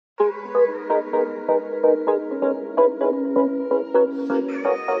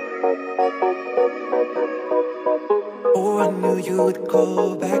Oh, I knew you would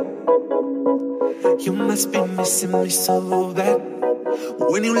call back. You must be missing me so bad.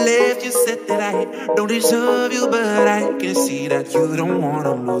 When you left, you said that I don't deserve you, but I can see that you don't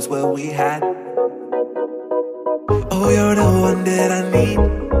wanna lose what we had. Oh, you're the one that I need.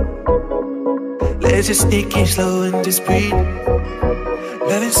 Let's just take it slow and just breathe.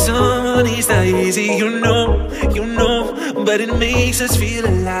 Loving someone is not easy, you know, but it makes us feel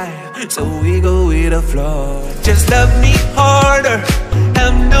alive, so we go with the flow. Just love me harder,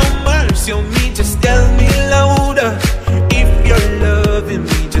 have no mercy on me, just tell me louder. If you're loving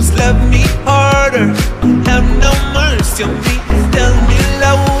me, just love me harder, have no mercy on me, tell me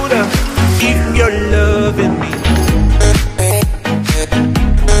louder. If you're loving me.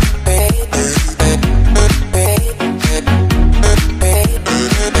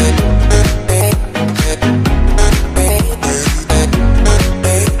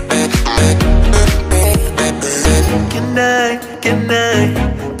 Can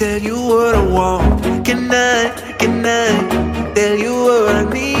I tell you what I want? Can I tell you what I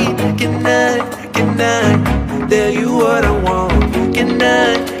need? Can I tell you what I want? Can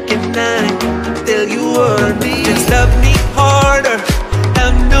I tell you what I need? Just love me harder,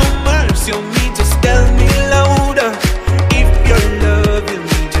 have no mercy on me, just tell me louder. If you're loving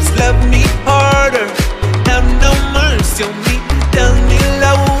me, just love me harder, have no mercy on me, tell me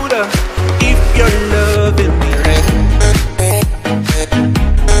louder. If you're loving me.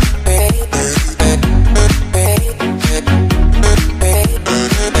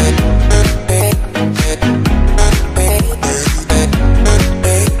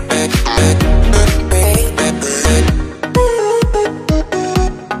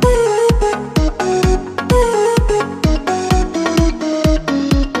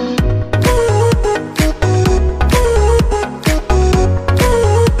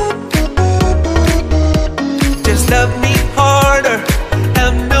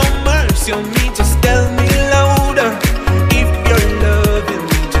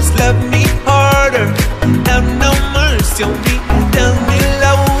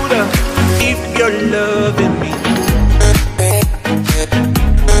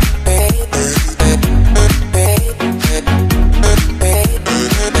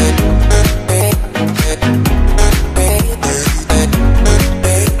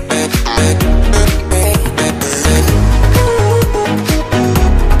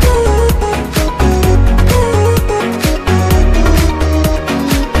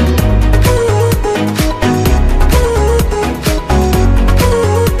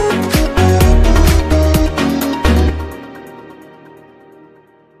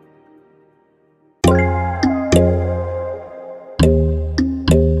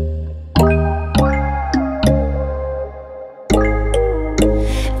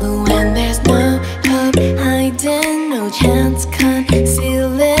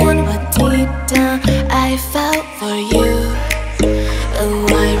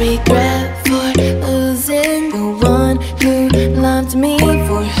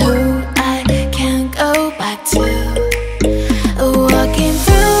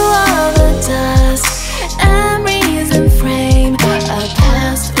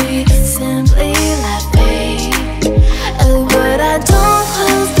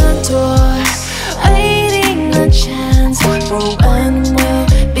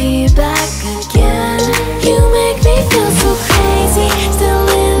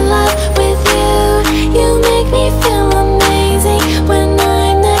 Still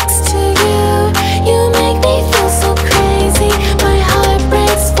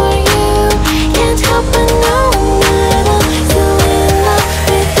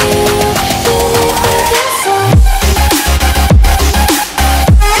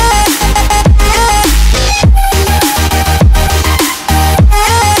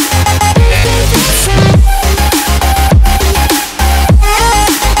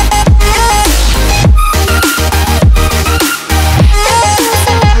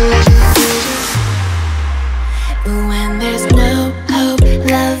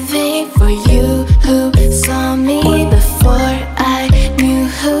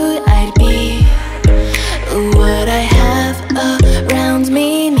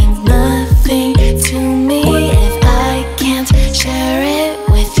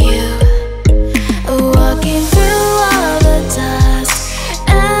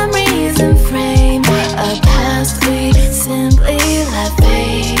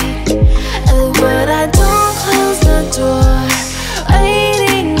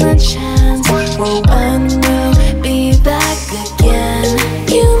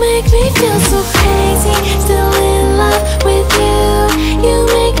feel so crazy, still in love with you. You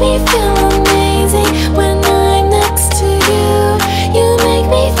make me feel amazing when I'm next to you. You make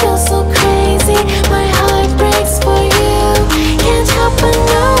me feel so crazy, my heart breaks for you. Can't help but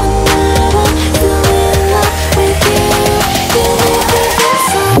knowing that I'm still in love with you. You make me feel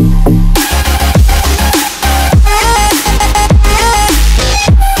so.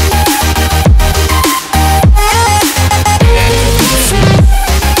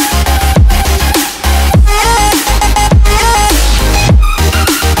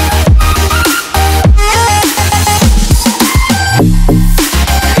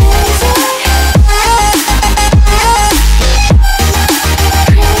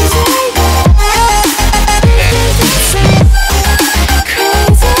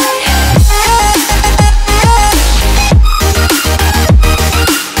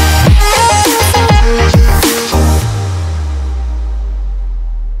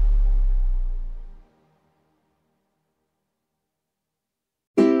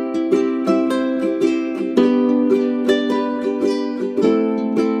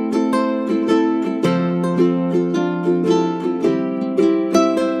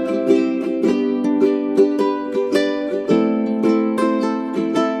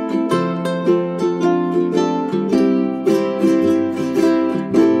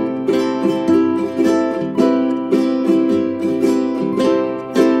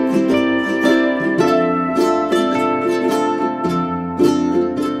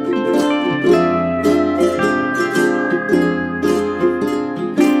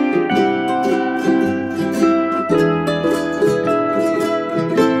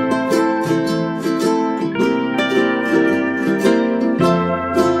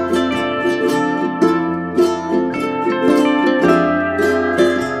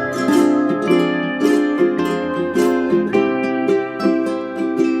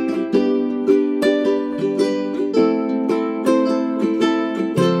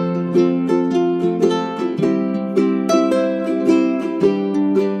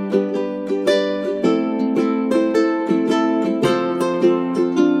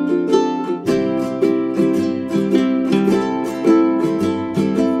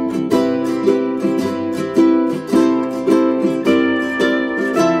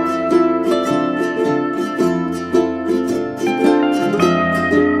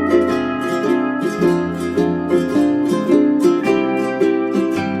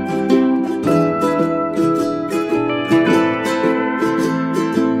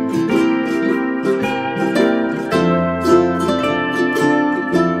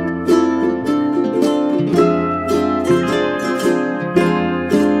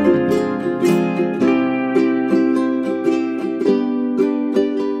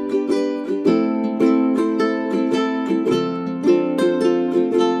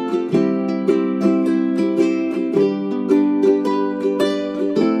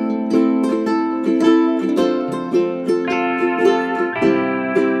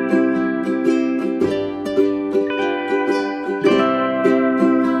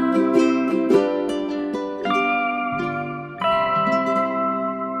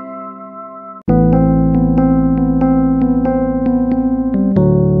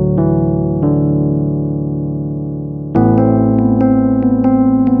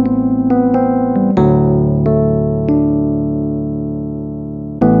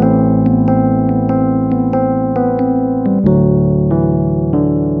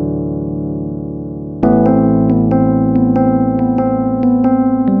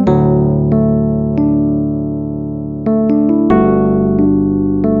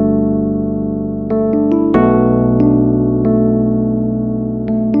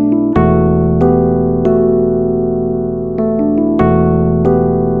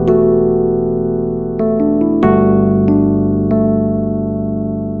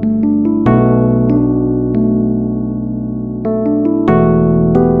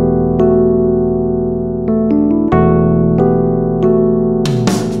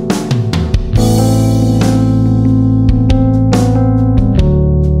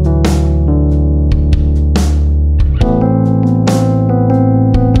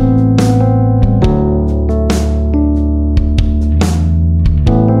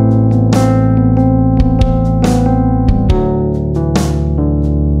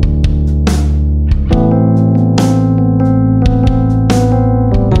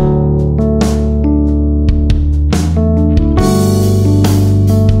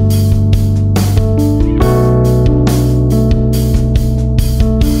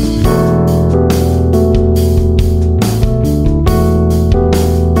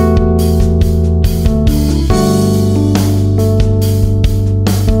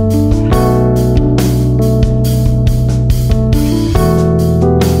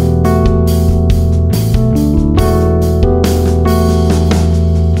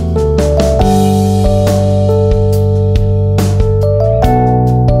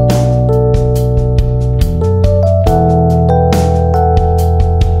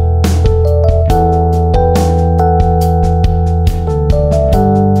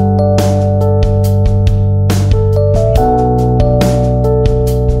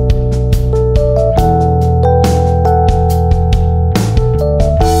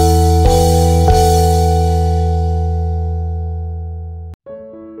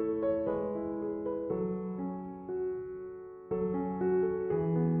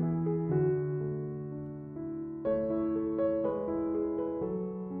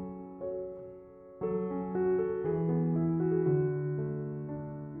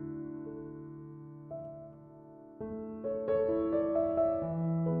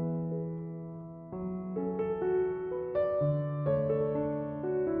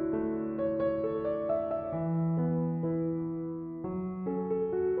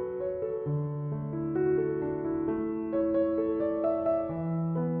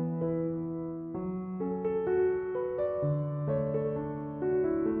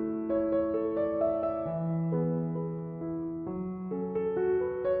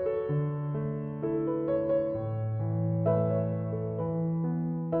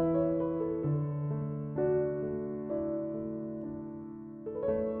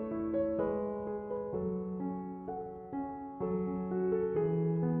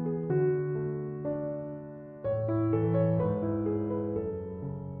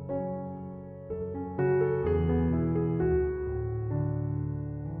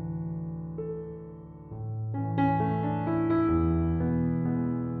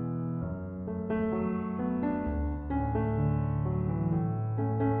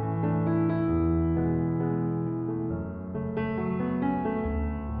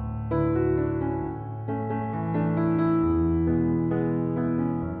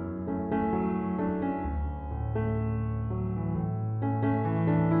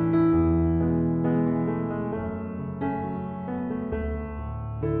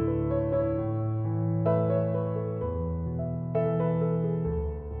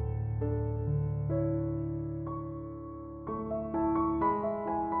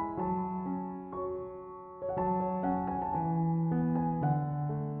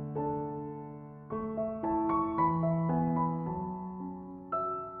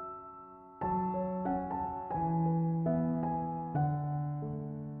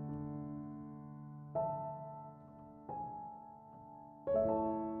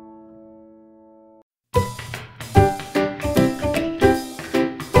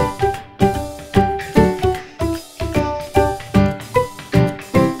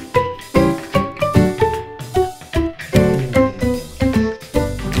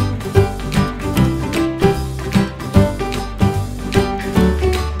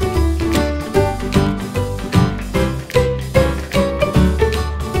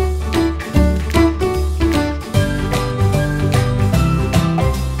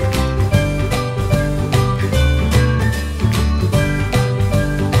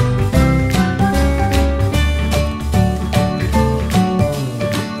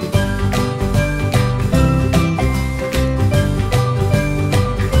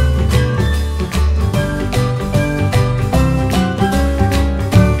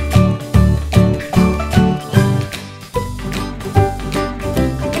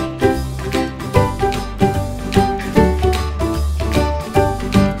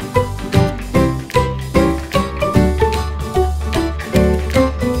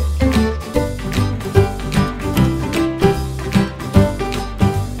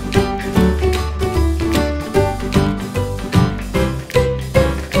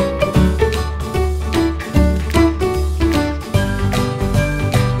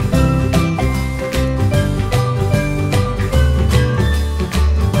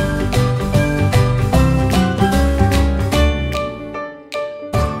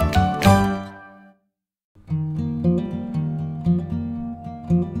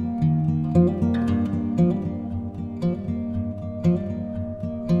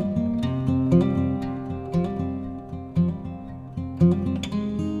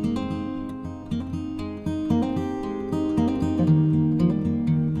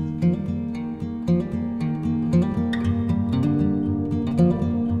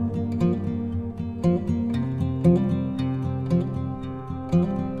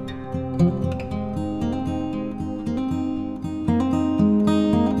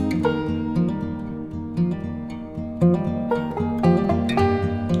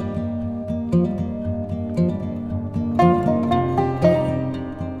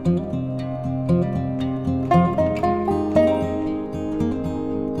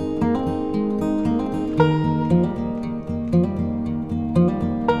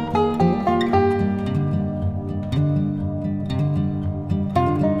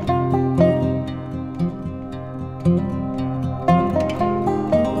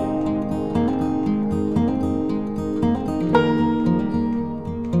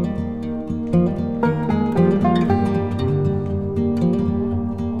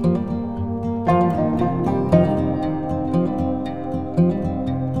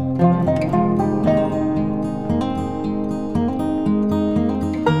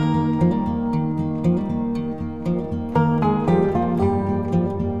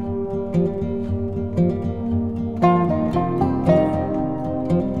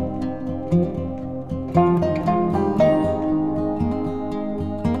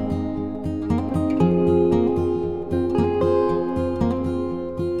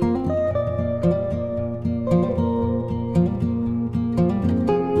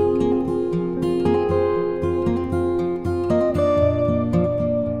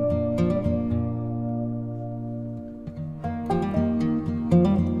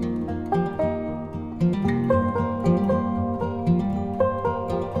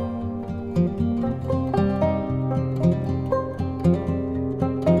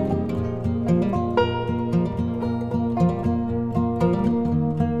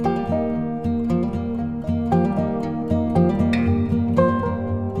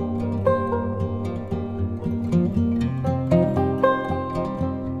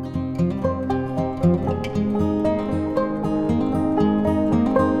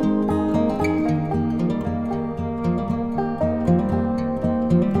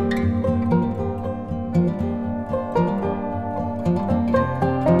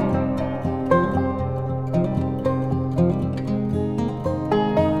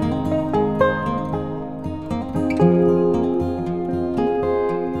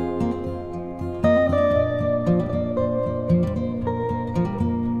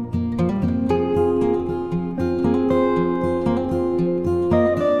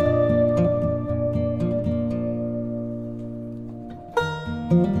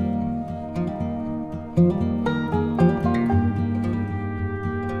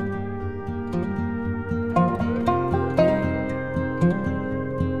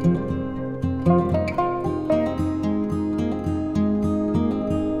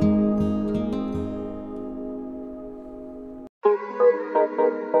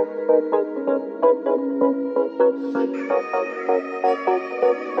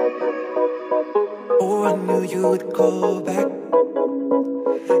 Oh, I knew you would call back.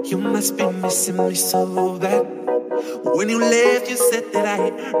 You must be missing me so bad. When you left, you said that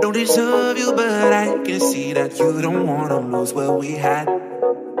I don't deserve you, but I can see that you don't wanna lose what we had.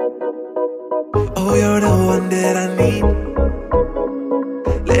 Oh, you're the one that I need.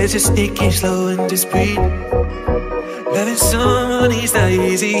 Let's just take it slow and just breathe. Loving someone is not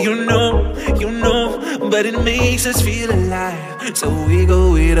easy, you know, but it makes us feel alive, so we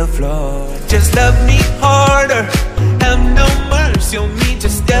go with the flow. Just love me harder, have no mercy on me,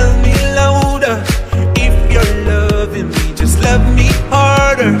 just tell me louder. If you're loving me, just love me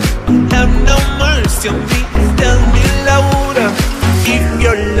harder, have no mercy on me, tell me louder. If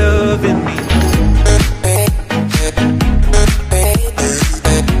you're loving me.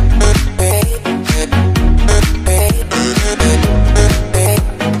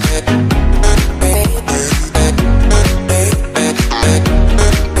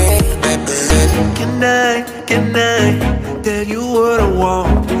 Can I tell you what I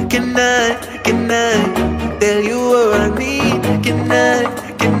want? Can I tell you what I need? Can I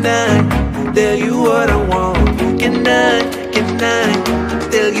tell you what I want? Can I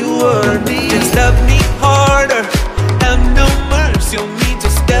tell you what I need? Just love me harder, have no mercy on me,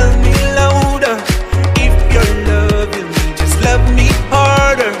 just tell me louder. If you're loving me, just love me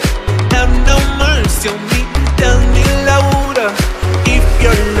harder, have no mercy on me, tell me louder. If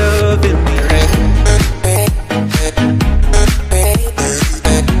you're loving me.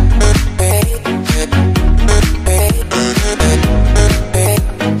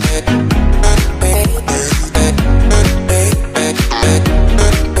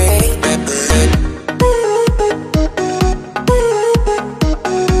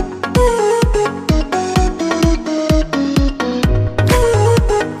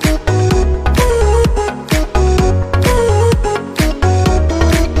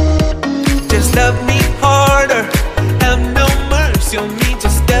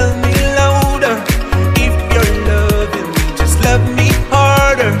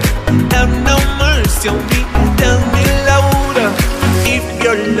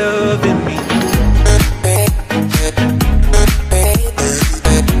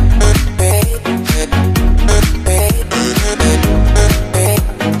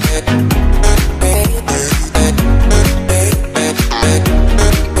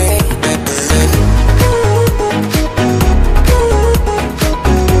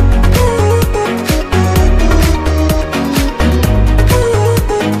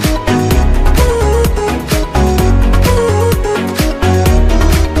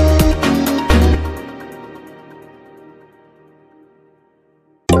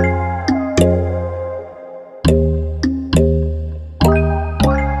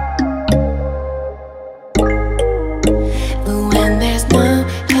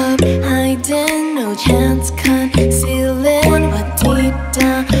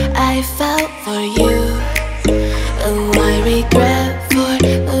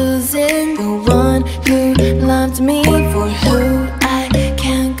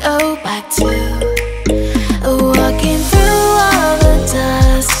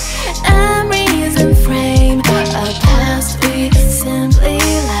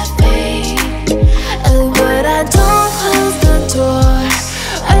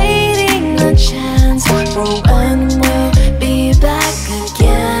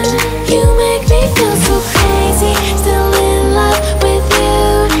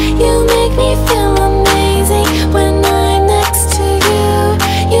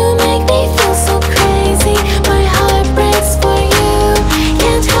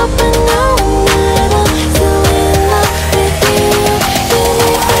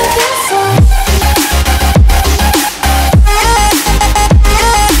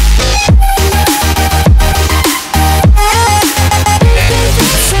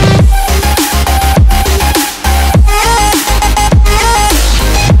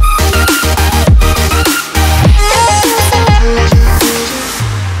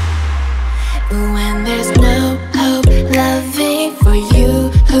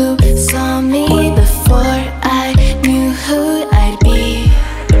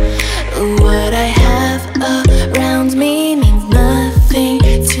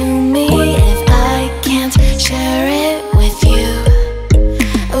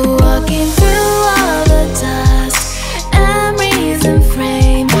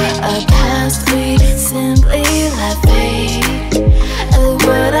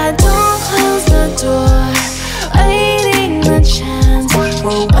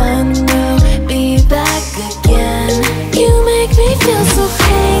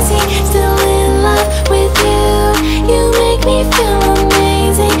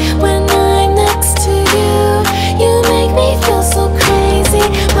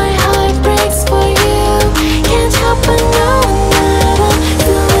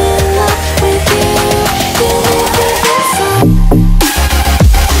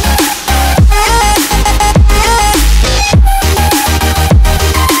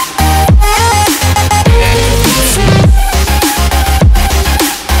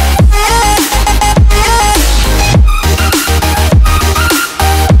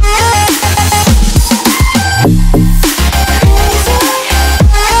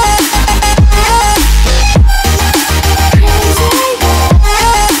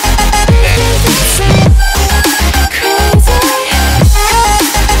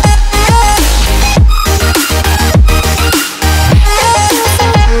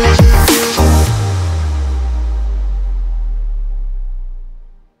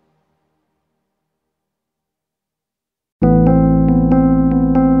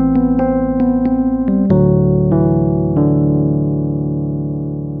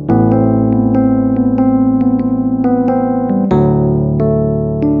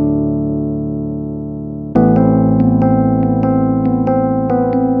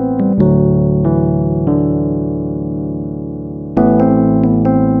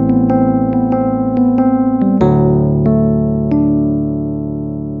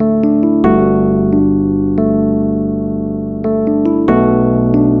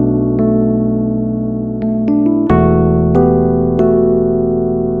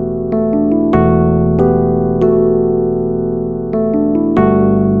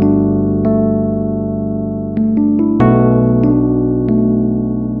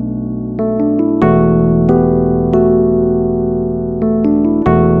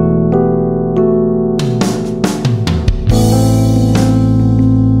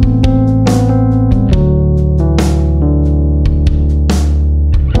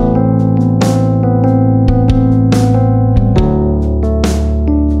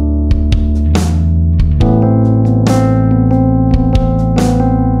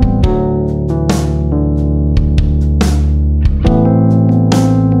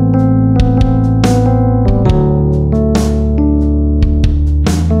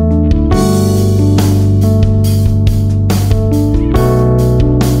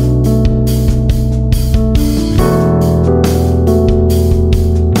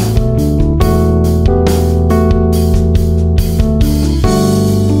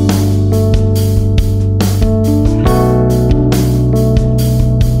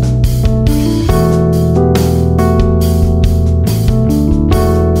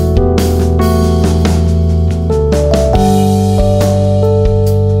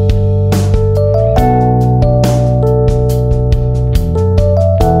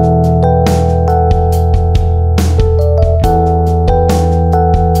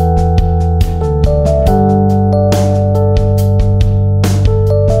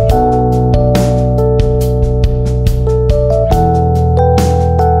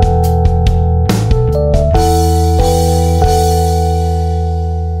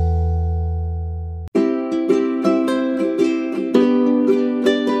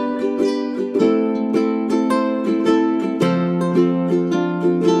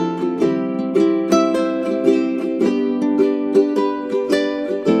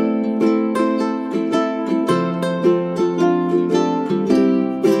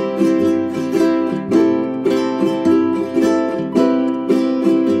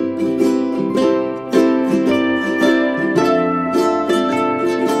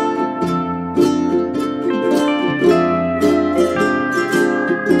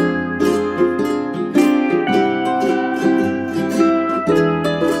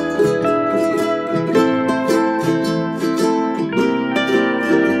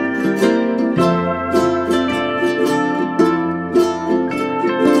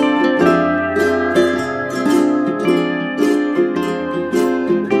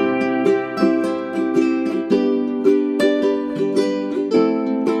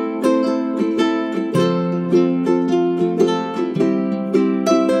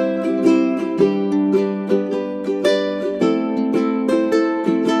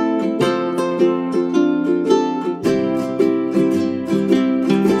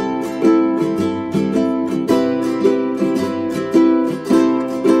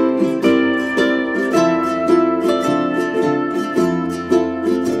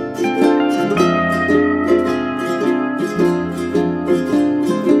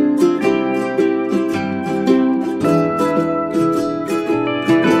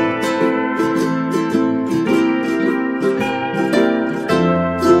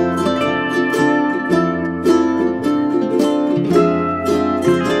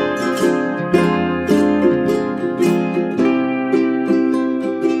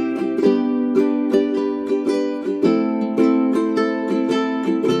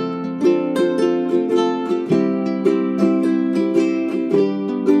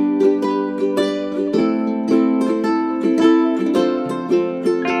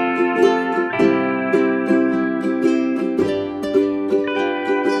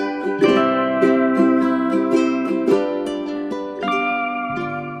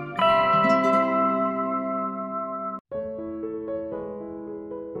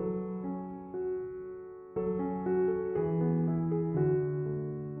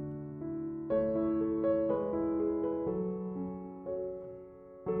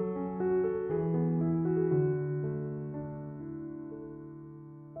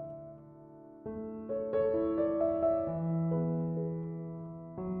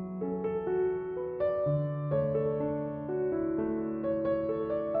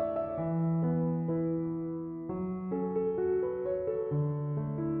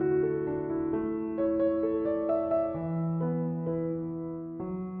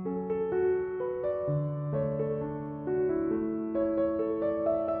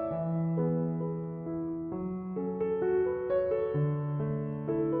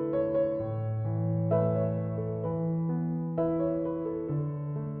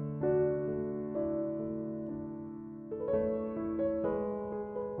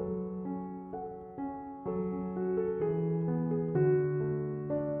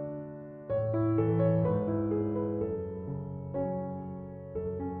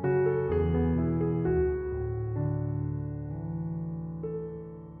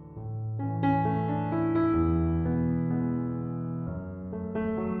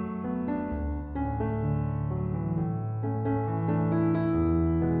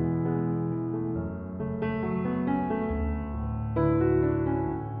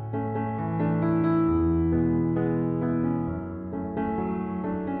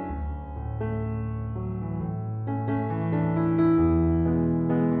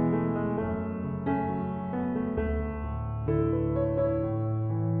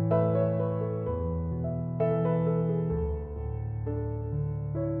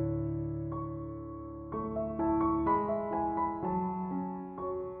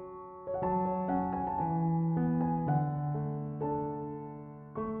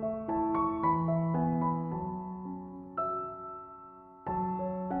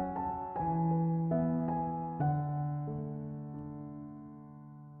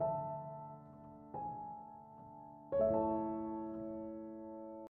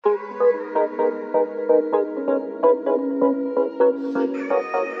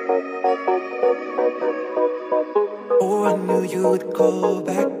 you would call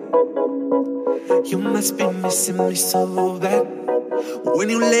back. You must be missing me so bad. When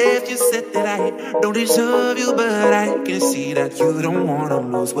you left, you said that I don't deserve you, but I can see that you don't wanna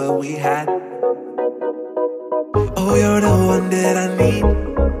lose what we had. Oh, you're the one that I need.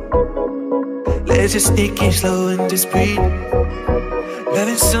 Let's just take it slow and just breathe.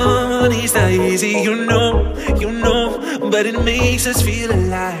 Loving someone is not easy, you know, but it makes us feel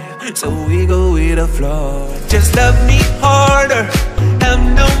alive, so we go with the flow. Just love me harder, have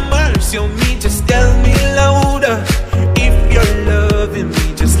no mercy on me, just tell me louder. If you're loving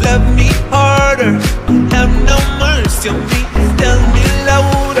me, just love me harder, have no mercy on me, tell me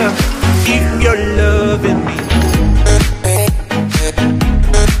louder. If you're loving me.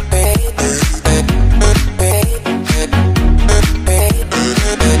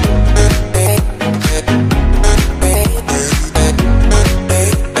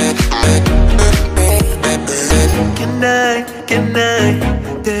 Can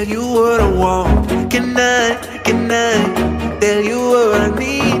I tell you what I want? Can I tell you what I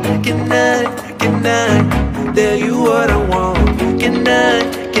need? Can I tell you what I want? Can I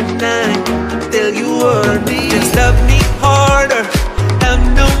tell you what I need? Just love me harder, have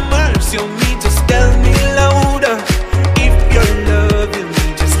no mercy on me, just tell me louder. If you're loving me,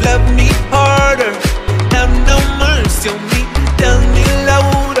 just love me harder, have no mercy on me, tell me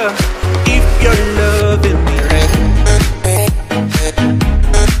louder. If you're loving me.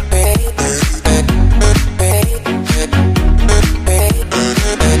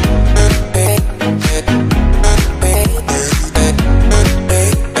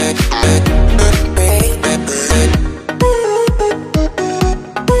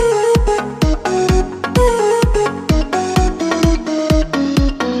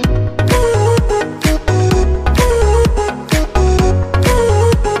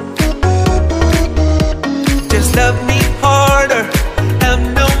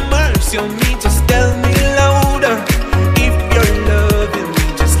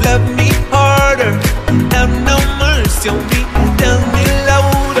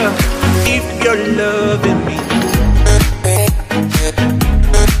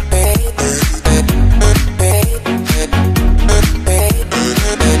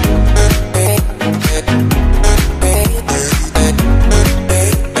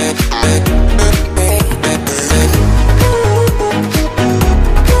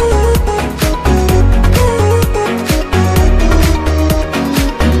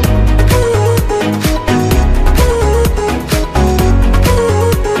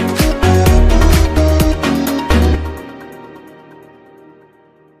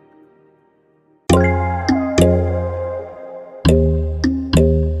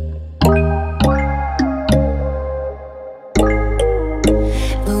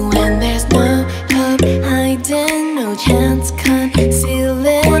 No chance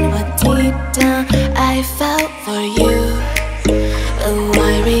concealing what deep down I felt for you.